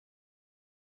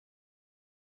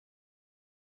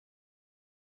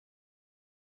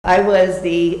I was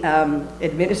the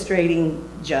administrating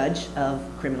judge of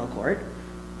criminal court.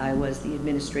 I was the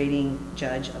administrating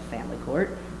judge of family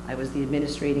court. I was the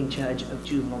administrating judge of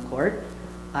juvenile court.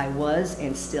 I was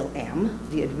and still am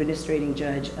the administrating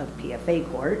judge of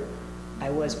PFA court. I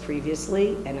was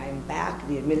previously, and I'm back,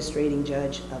 the administrating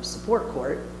judge of support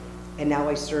court, and now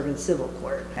I serve in civil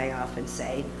court. I often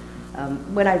say,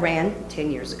 when I ran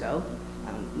 10 years ago,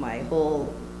 my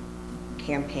whole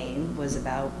campaign was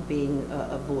about being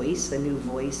a voice, a new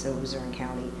voice in Luzerne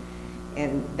County.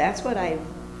 And that's what I've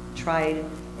tried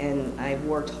and I've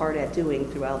worked hard at doing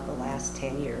throughout the last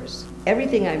 10 years.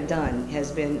 Everything I've done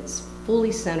has been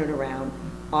fully centered around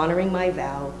honoring my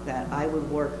vow that I would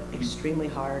work extremely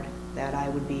hard, that I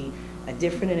would be a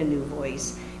different and a new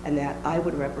voice, and that I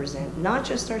would represent not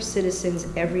just our citizens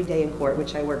every day in court,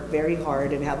 which I work very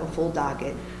hard and have a full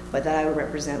docket, but that I would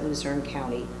represent Luzerne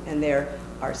County. And there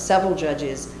are several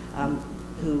judges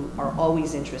who are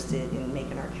always interested in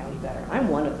making our county better. I'm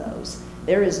one of those.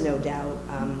 There is no doubt.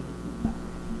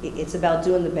 It's about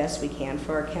doing the best we can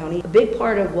for our county. A big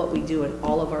part of what we do in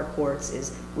all of our courts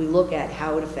is we look at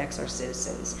how it affects our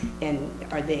citizens, and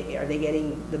are they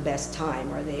getting the best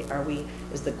time?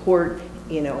 Is the court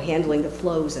handling the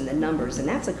flows and the numbers? And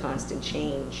that's a constant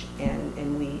change,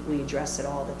 and we address it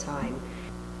all the time.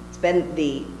 It's been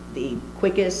the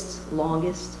quickest,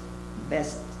 longest,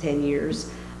 best 10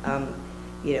 years.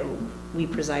 We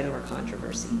preside over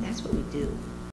controversy. That's what we do.